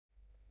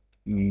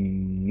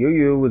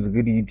Yo, what's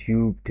good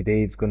YouTube?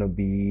 Today is gonna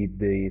be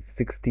the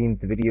 16th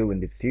video in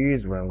the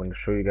series where I'm gonna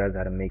show you guys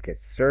how to make a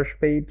search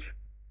page.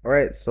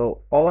 Alright,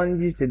 so all I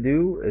need you to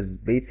do is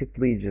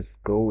basically just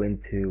go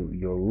into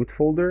your root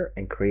folder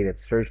and create a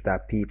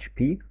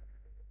search.php.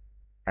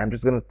 I'm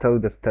just gonna tell you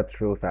the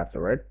steps real fast,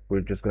 alright? We're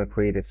just gonna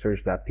create a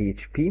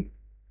search.php.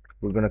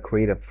 We're gonna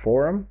create a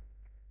forum,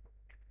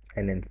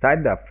 and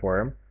inside that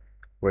forum,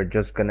 we're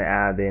just gonna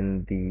add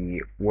in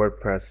the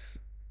WordPress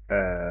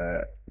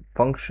uh,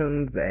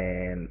 functions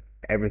and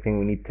everything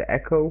we need to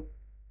echo.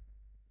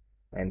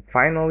 And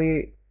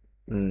finally,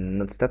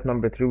 step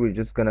number three, we're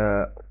just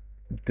gonna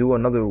do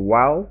another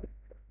while,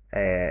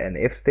 an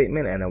if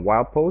statement and a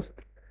while post,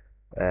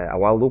 a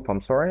while loop,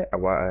 I'm sorry,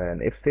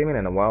 an if statement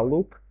and a while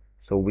loop.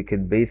 So we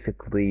could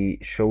basically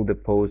show the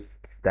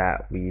posts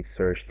that we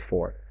searched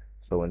for.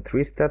 So in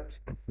 3 steps,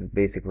 this is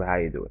basically how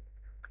you do it.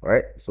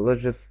 Alright, so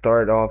let's just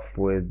start off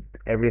with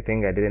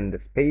everything I did in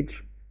this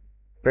page.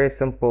 Very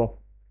simple.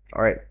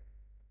 Alright,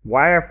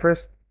 why I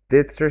first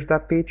did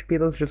search.php,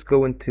 let's just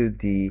go into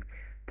the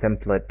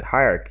template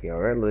hierarchy.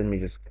 Alright, let me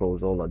just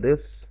close all of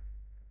this.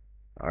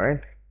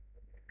 Alright,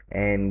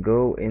 and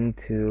go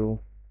into,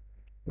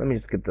 let me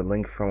just get the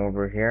link from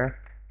over here.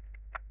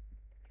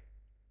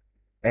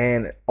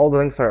 And all the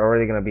links are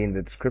already going to be in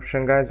the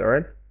description, guys.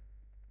 Alright,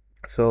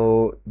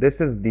 so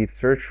this is the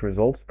search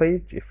results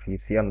page, if you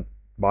see on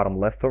bottom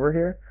left over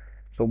here.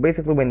 So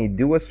basically when you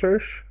do a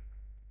search,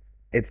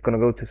 it's going to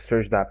go to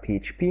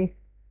search.php,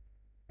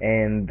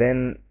 and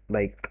then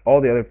like all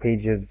the other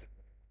pages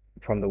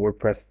from the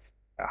WordPress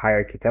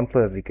hierarchy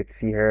template, as you could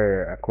see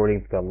here,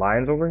 according to the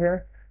lines over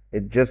here,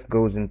 it just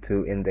goes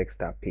into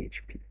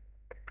index.php.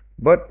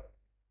 But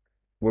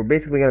we're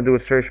basically going to do a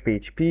search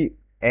PHP,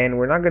 and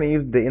we're not going to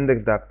use the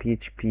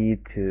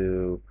index.php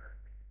to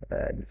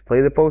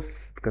display the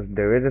posts because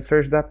there is a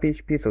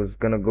search.php, so it's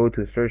going to go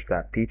to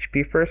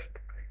search.php first.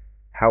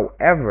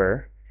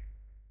 However,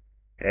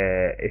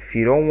 if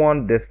you don't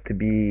want this to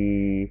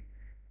be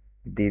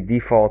the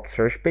default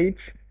search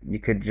page, you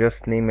could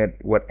just name it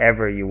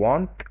whatever you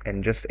want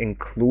and just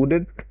include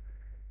it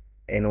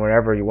in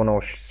wherever you want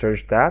to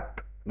search that.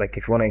 Like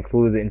if you want to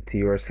include it into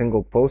your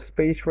single post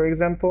page, for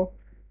example,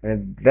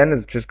 and then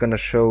it's just going to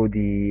show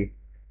the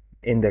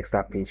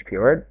index.php,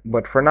 right?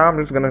 But for now, I'm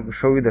just going to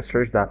show you the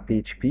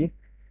search.php.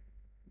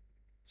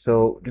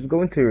 So just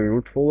go into your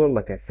root folder,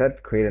 like I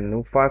said, create a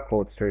new file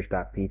called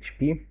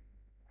search.php,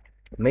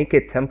 make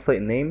a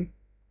template name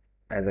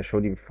as I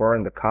showed you before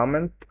in the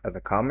comment, as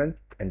a comment,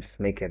 and just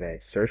make it a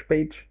search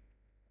page.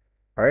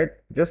 Alright,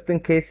 just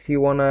in case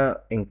you wanna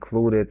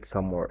include it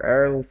somewhere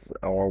else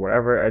or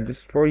whatever,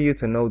 just for you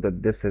to know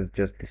that this is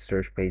just the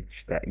search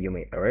page that you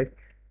made, alright?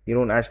 You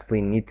don't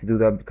actually need to do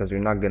that because you're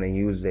not gonna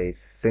use a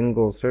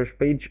single search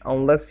page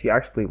unless you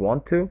actually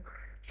want to.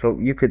 So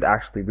you could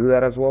actually do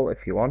that as well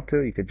if you want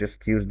to. You could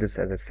just use this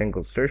as a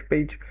single search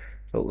page.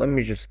 So let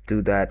me just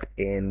do that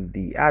in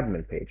the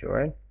admin page,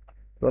 alright?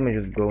 Let me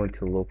just go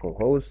into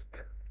localhost,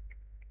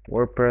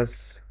 WordPress,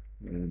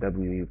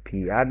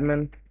 WP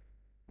admin.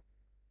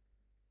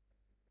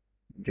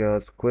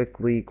 Just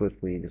quickly,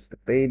 just the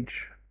page,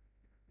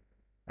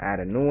 add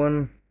a new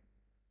one.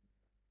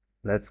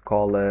 Let's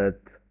call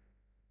it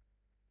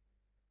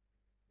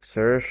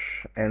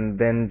search, and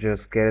then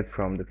just get it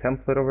from the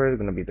template over here.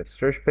 It's gonna be the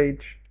search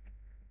page.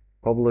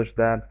 Publish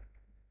that,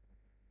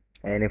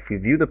 and if we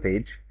view the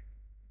page,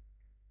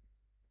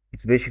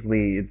 it's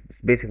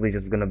basically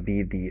just gonna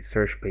be the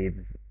search page,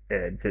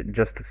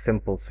 just a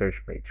simple search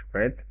page,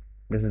 right?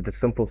 This is the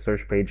simple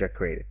search page I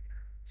created.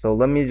 So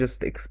let me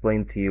just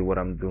explain to you what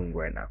I'm doing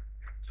right now.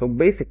 So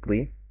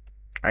basically,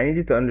 I need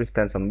you to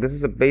understand something. This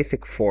is a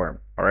basic form,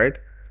 all right?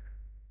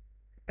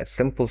 A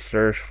simple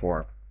search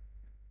form.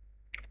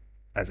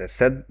 As I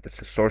said, it's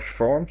a search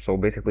form, so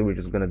basically we're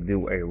just gonna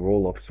do a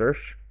role of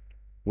search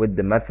with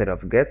the method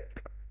of get,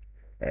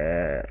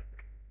 uh,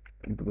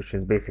 which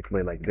is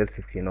basically like this,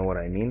 if you know what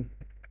I mean.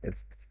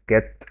 It's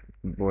get,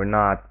 we're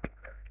not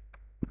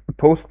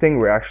posting,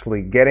 we're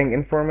actually getting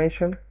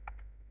information,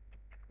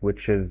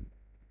 which is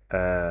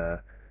uh,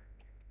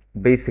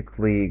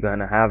 basically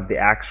gonna have the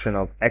action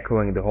of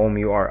echoing the home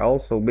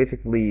URL. So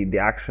basically the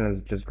action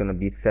is just gonna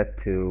be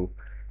set to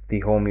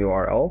the home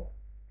URL.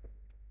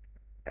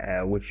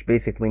 Which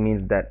basically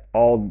means that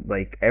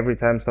every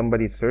time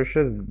somebody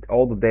searches,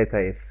 all the data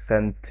is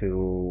sent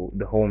to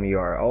the home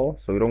URL,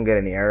 so we don't get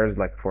any errors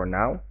like for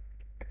now.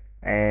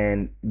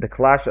 And the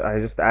class, I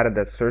just added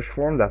that search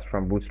form that's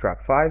from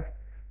Bootstrap 5,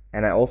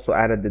 and I also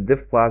added the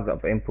div class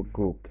of input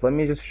group. Let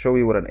me just show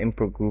you what an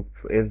input group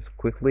is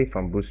quickly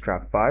from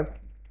Bootstrap 5.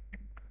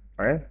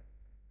 All right,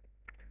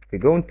 if we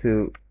go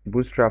into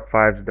Bootstrap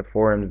 5's the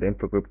forums, the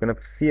input group, we're gonna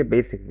see a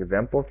basic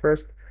example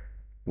first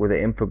with an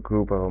input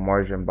group of a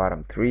margin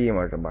bottom 3,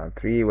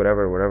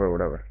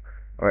 whatever.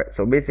 Alright,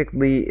 so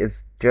basically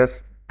it's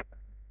just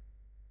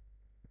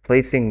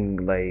placing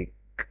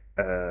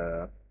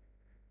uh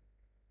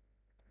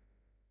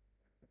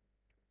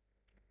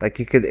like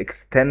you could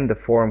extend the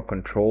form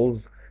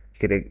controls.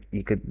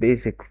 You could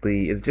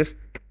basically, it's just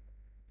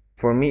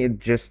For me, it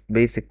just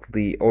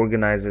basically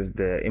organizes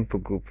the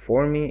input group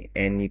for me,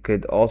 and you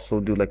could also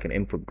do like an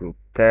input group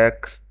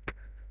text,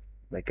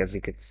 like as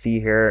you could see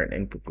here, an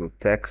input group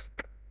text.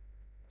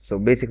 So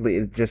basically,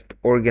 it just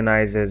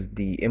organizes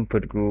the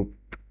input group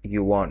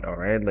you want, all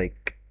right?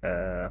 Like,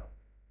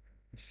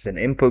 this is an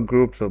input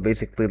group, so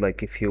basically,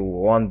 like if you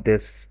want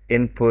this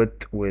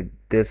input with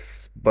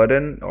this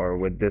button or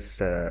with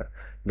this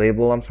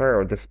label, I'm sorry,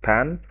 or this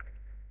pan,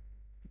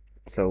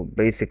 so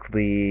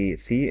basically,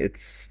 see,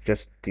 it's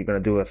just you're gonna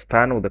do a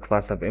span with a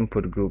class of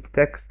input group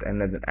text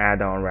and then an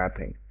add-on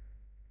wrapping.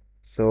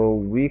 So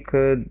we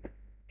could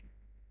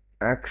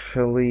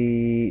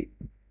actually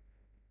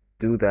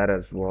do that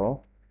as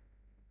well.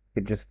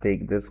 We could just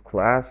take this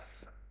class,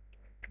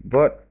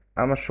 but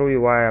I'm gonna show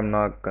you why I'm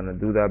not gonna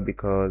do that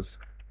because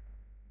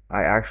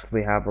I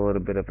actually have a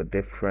little bit of a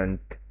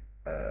different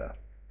uh,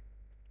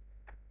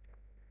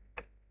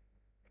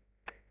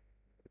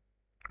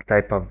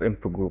 type of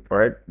input group,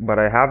 right? But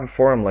I have a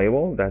form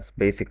label that's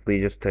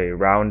basically just a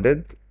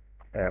rounded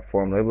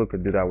form label. You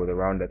could do that with a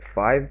rounded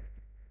 5.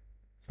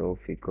 So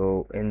if you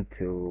go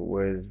into,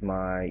 where's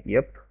my,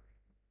 yep,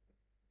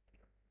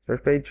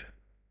 search page,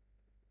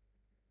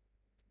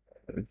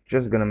 it's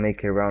just gonna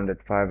make a rounded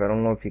 5. I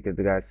don't know if you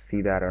guys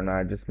see that or not.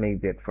 I just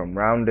made it from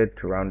rounded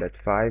to rounded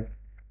 5.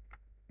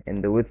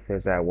 And the width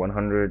is at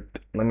 100.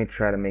 Let me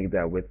try to make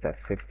that width at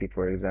 50,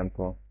 for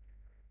example.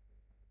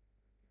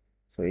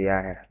 So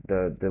yeah,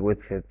 the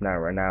width is now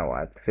right now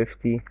at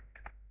 50.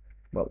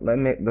 But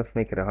let's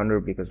make it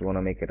 100 because we want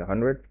to make it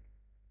 100.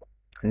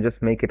 And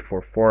just make it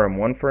for forum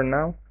 1 for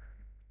now.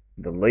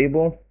 The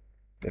label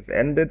is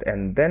ended,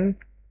 and then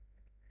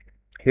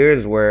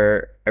here's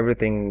where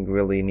everything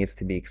really needs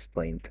to be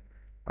explained.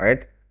 All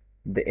right,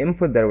 the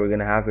input that we're going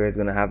to have here is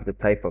going to have the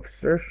type of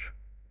search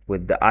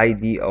with the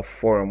ID of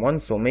forum 1.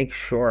 So make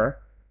sure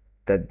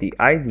that the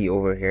ID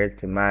over here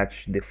to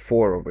match the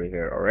 4 over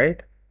here. All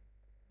right,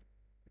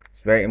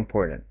 it's very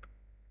important.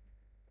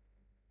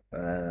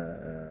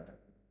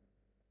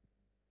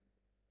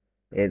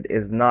 It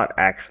is not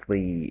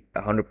actually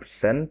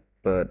 100%,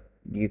 but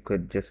you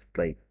could just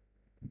like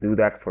do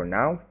that for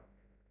now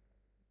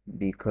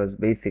because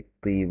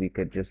basically we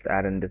could just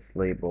add in this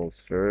label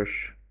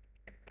search.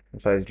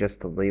 So it's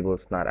just a label.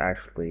 It's not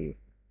actually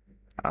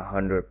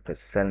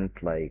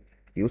 100% like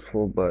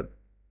useful, but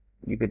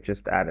you could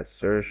just add a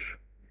search,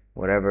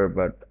 whatever.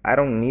 But I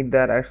don't need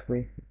that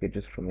actually. You could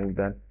just remove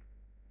that.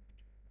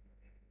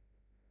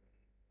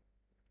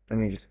 Let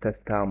me just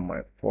test out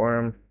my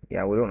form.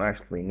 Yeah, we don't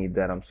actually need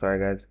that. I'm sorry,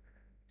 guys.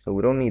 So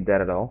we don't need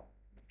that at all.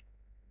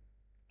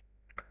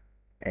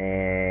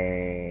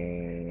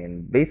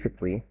 And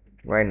basically,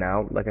 right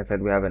now, like I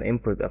said, we have an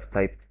input of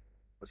type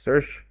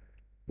search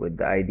with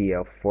the ID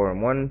of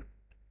form1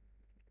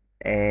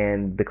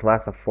 and the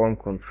class of form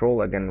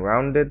control, again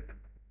rounded.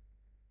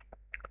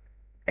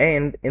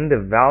 And in the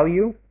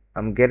value,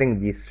 I'm getting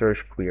the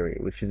search query,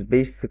 which is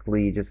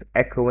basically just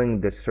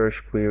echoing the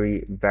search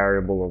query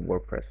variable of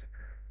WordPress.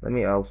 Let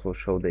me also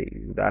show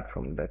that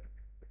from the,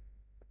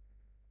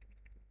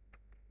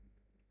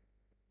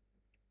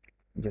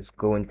 just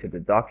go into the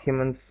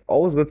documents.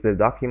 Always go to the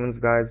documents,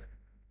 guys.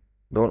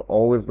 Don't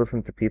always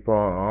listen to people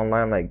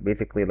online. Like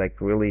basically,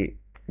 like really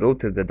go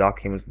to the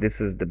documents.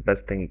 This is the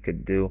best thing you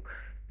could do.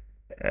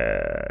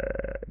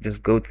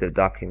 Just go to the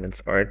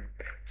documents. All right.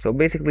 So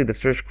basically, the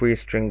search query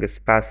string is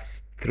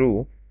passed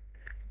through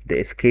the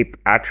escape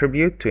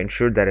attribute to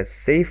ensure that it's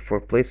safe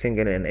for placing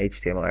in an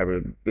HTML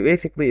array.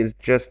 Basically, it's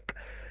just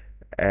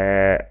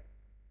uh,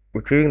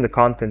 retrieving the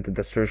content of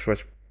the search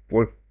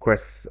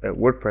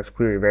WordPress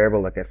query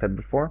variable, like I said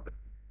before,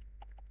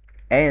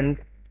 and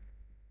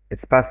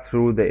it's passed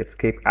through the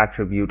escape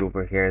attribute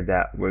over here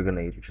that we're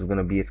gonna use, which is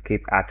gonna be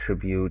escape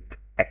attribute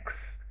X.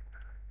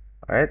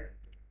 All right,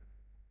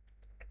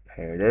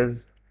 here it is.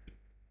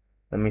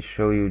 Let me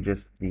show you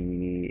just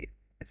the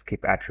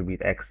escape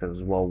attribute X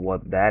as well,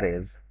 what that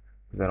is,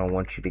 because I don't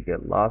want you to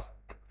get lost.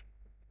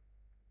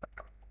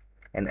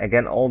 And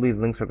again, all these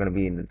links are going to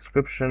be in the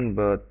description,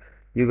 but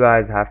you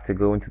guys have to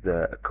go into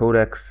the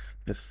codex,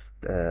 just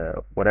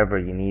whatever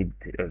you need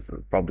is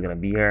probably going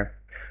to be here.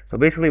 So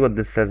basically what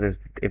this says is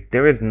if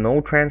there is no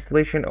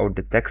translation or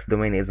the text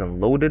domain isn't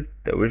loaded,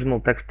 the original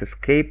text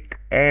escaped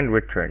and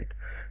returned.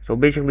 So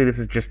basically this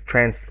is just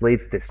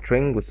translates the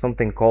string with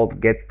something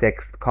called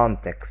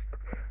getTextContext.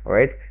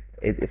 Alright,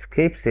 it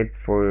escapes it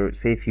for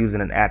safe use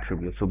in an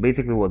attribute. So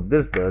basically what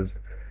this does,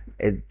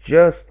 it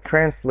just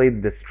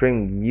translates the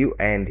string you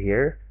add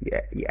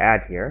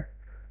here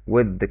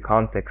with the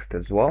context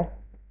as well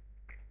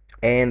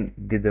and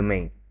the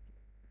domain.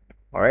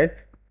 All right,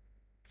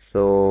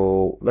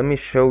 so let me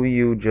show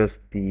you just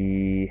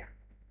the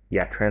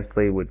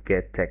translate with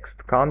get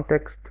text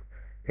context.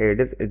 Here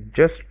it is. It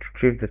just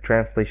retrieves the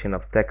translation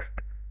of text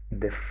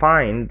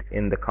defined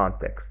in the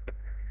context.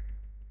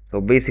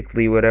 So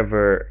basically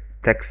whatever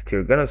text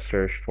you're gonna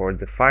search for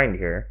defined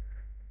here,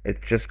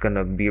 it's just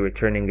gonna be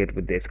returning it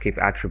with the escape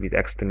attribute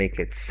X to make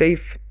it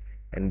safe,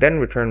 and then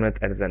return it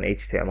as an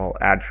HTML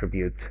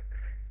attribute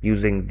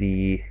using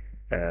the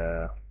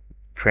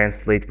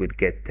translate with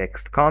get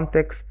text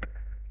context.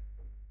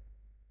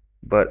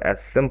 But as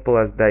simple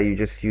as that, you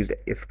just use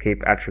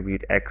escape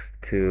attribute X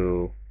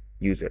to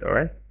use it,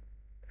 alright?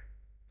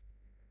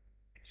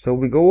 So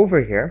we go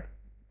over here,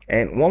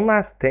 and one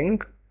last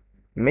thing,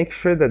 make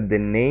sure that the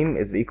name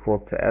is equal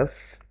to S.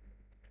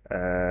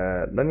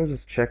 Let me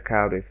just check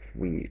out if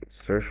we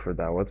search for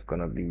that, what's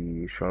gonna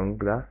be showing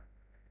that.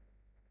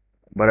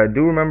 But I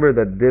do remember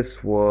that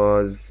this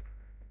was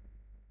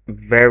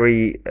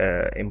very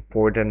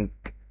important.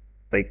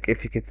 Like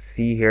if you could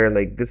see here,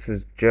 like this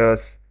is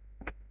just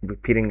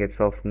repeating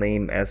itself,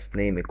 name S,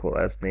 name equal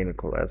S, name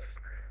equal S.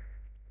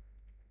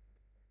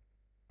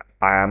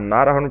 I am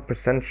not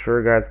 100%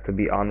 sure, guys, to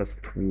be honest,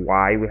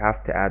 why we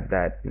have to add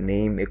that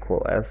name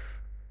equal S,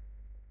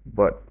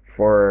 but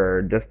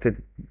for just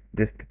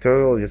this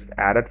tutorial, just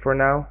add it for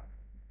now.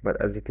 But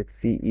as you can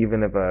see,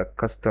 even if a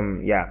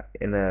custom, yeah,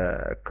 in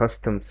a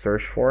custom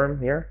search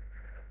form here,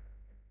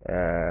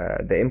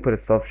 the input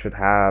itself should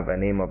have a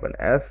name of an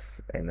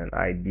S and an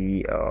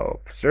ID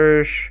of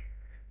search,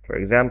 for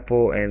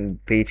example, and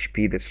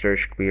PHP the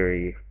search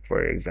query,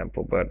 for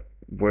example. But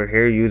we're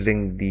here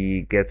using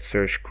the get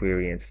search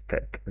query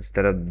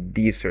instead of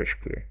the search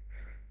query.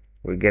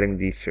 We're getting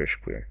the search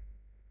query.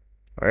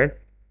 All right.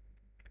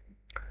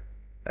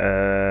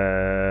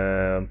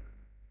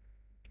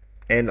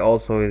 And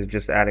also is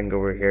just adding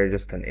over here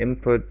just an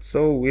input,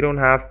 so we don't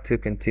have to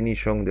continue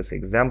showing this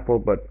example,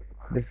 but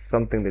this is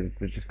something that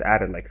was just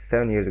added like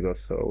 7 years ago,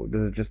 so this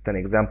is just an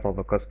example of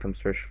a custom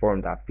search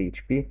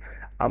form.php.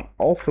 I'm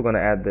also going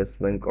to add this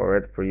link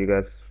already for you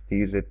guys to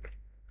use it,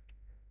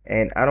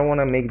 and I don't want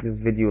to make this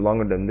video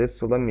longer than this,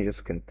 so let me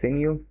just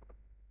continue.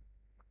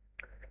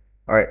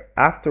 Alright,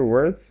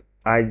 afterwards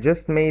I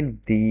just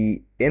made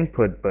the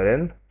input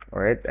button.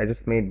 Alright, I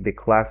just made the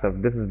class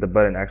of, this is the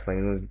button actually,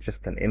 it was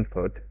just an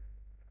input.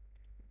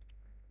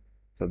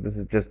 So this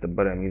is just the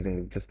button I'm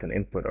using, just an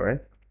input,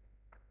 alright?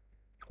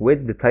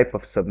 With the type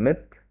of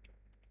submit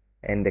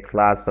and the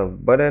class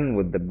of button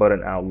with the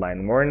button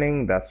outline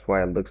warning. That's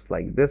why it looks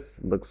like this.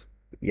 It looks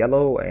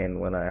yellow, and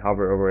when I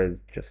hover over it,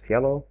 it's just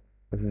yellow.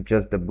 This is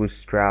just the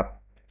Bootstrap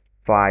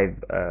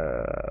 5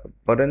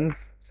 buttons.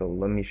 So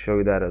let me show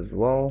you that as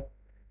well.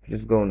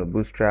 Just go into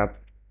Bootstrap,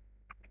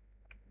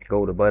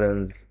 go to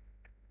buttons.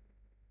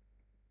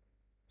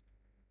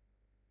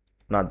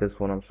 Not this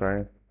one, I'm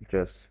sorry.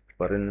 Just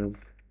buttons.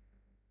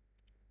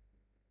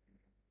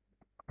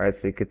 Alright,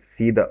 so you could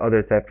see the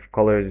other type of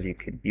colors you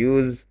could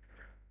use.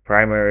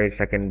 Primary,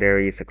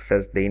 secondary,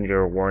 success,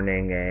 danger,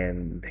 warning,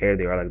 and here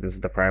they are, like this is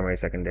the primary,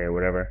 secondary,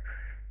 whatever.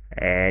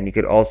 And you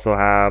could also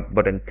have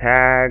button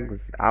tags,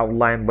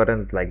 outline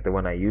buttons like the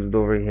one I used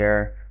over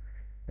here,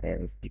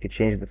 and you could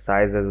change the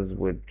sizes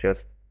with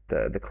just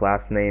the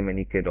class name, and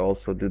you could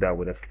also do that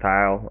with a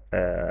style,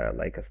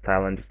 like a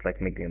style, and just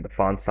like making the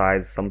font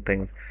size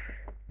something,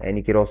 and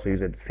you could also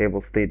use a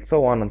disable state,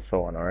 so on and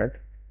so on. All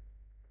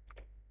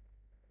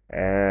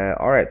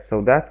right,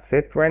 so that's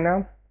it right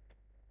now.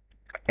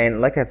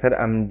 And like I said,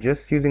 I'm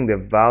just using the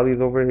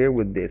values over here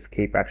with the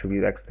escape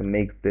attribute X to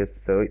make this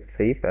so it's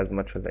safe as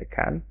much as I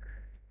can.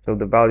 So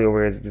the value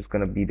over here is just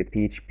going to be the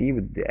PHP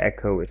with the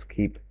echo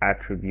escape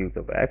attribute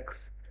of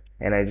X.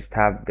 And I just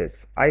have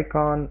this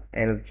icon,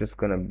 and it's just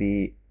going to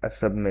be a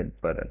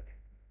submit button.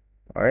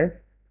 Alright.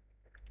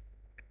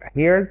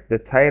 Here, the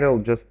title,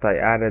 just I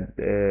added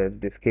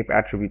the escape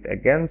attribute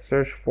again,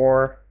 search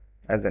for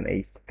as an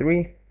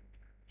H3.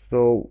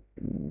 So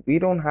we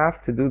don't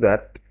have to do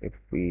that. If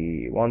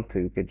we want to,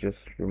 we could just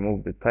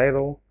remove the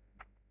title.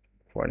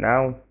 For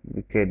now,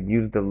 we could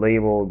use the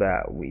label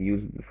that we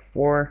used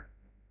before,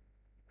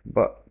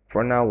 but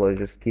for now, let's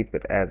just keep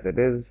it as it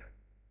is.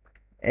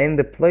 And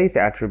the place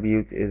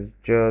attribute is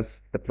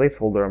just the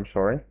placeholder, I'm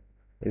sorry,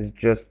 is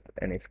just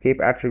an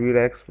escape attribute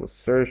X with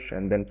search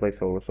and then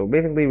placeholder. So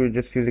basically, we're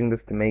just using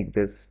this to make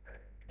this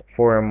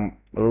form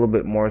a little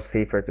bit more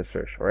safer to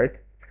search, right?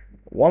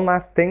 One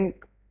last thing,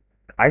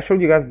 I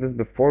showed you guys this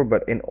before,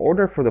 but in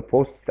order for the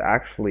posts to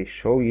actually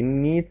show, you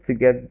need to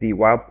get the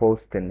while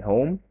post in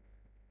home,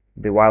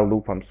 the while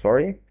loop, I'm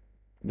sorry.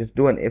 Just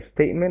do an if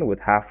statement with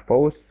half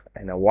posts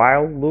and a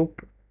while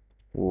loop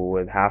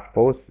with half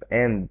posts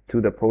and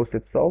to the post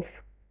itself.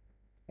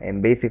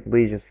 And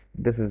basically just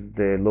this is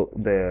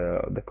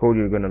the code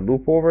you're gonna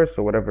loop over.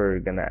 So whatever you're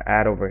gonna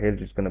add over here is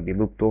just gonna be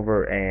looped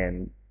over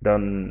and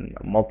done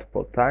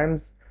multiple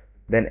times.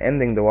 Then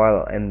ending the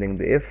while, ending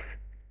the if.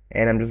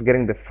 And I'm just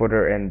getting the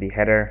footer and the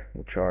header,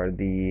 which are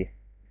the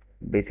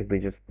basically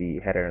just the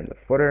header and the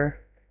footer.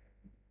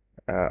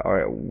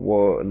 Alright,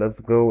 well, let's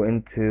go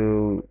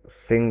into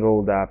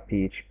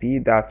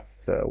single.php.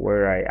 That's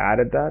where I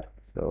added that.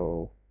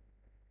 So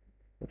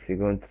if you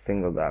go into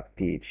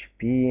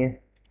single.php,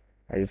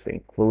 I just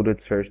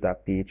included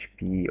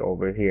search.php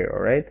over here.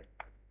 Alright,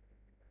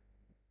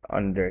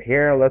 under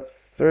here, let's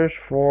search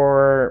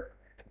for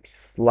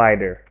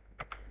slider,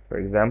 for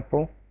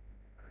example.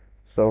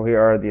 So here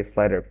are the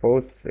slider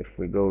posts. If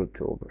we go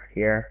to over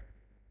here,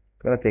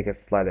 it's gonna take a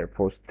slider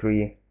post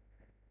 3.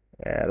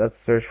 Let's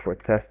search for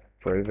test,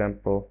 for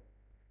example.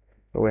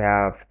 So we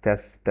have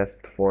test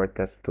 4,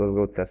 test 2. Let's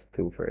go test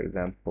 2 for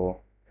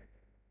example.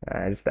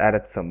 I just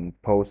added some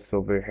posts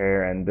over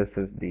here, and this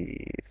is the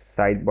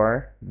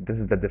sidebar. This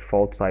is the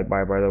default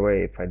sidebar, by the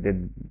way. If I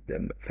did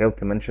fail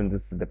to mention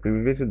this is the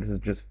previous video, this is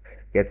just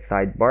get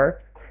sidebar.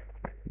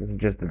 This is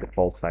just the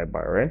default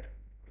sidebar, right?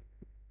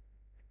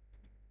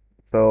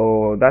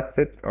 So that's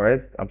it,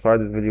 alright? I'm sorry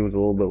this video was a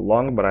little bit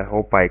long, but I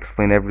hope I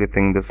explained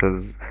everything. This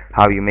is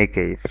how you make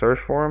a search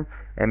form.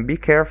 And be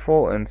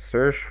careful in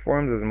search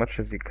forms as much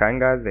as you can,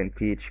 guys, in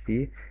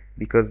PHP,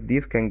 because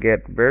these can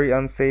get very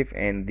unsafe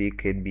and they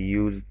could be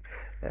used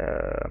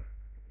uh,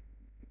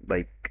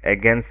 like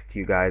against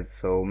you guys.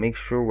 So make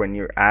sure when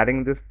you're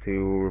adding this to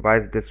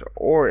revise this,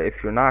 or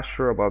if you're not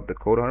sure about the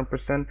code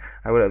 100%,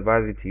 I would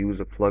advise you to use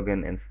a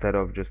plugin instead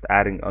of just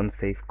adding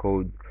unsafe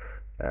code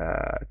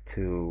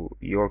to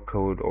your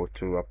code or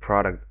to a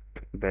product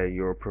that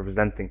you're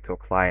presenting to a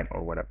client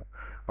or whatever.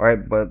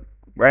 Alright, but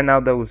right now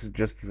that was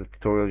just a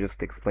tutorial just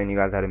to explain you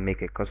guys how to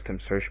make a custom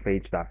search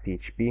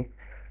page.php.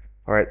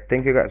 Alright,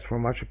 thank you guys for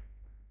much.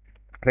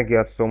 Thank you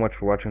guys so much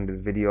for watching this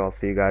video. I'll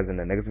see you guys in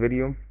the next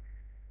video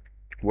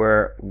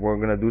where we're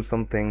gonna do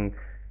something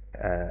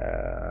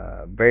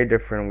very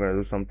different. We're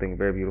gonna do something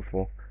very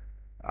beautiful.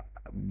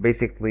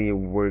 Basically,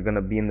 we're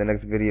gonna be in the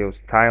next video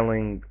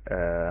styling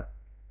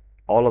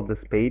all of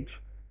this page,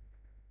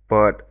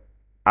 but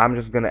I'm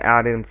just gonna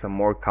add in some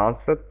more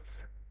concepts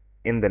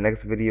in the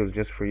next videos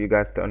just for you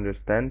guys to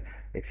understand.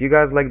 If you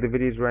guys like the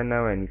videos right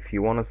now and if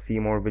you want to see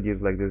more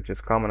videos like this,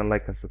 just comment and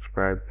like and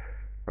subscribe.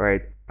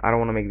 Alright, I don't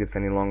want to make this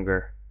any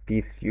longer.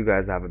 Peace. You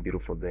guys have a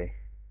beautiful day.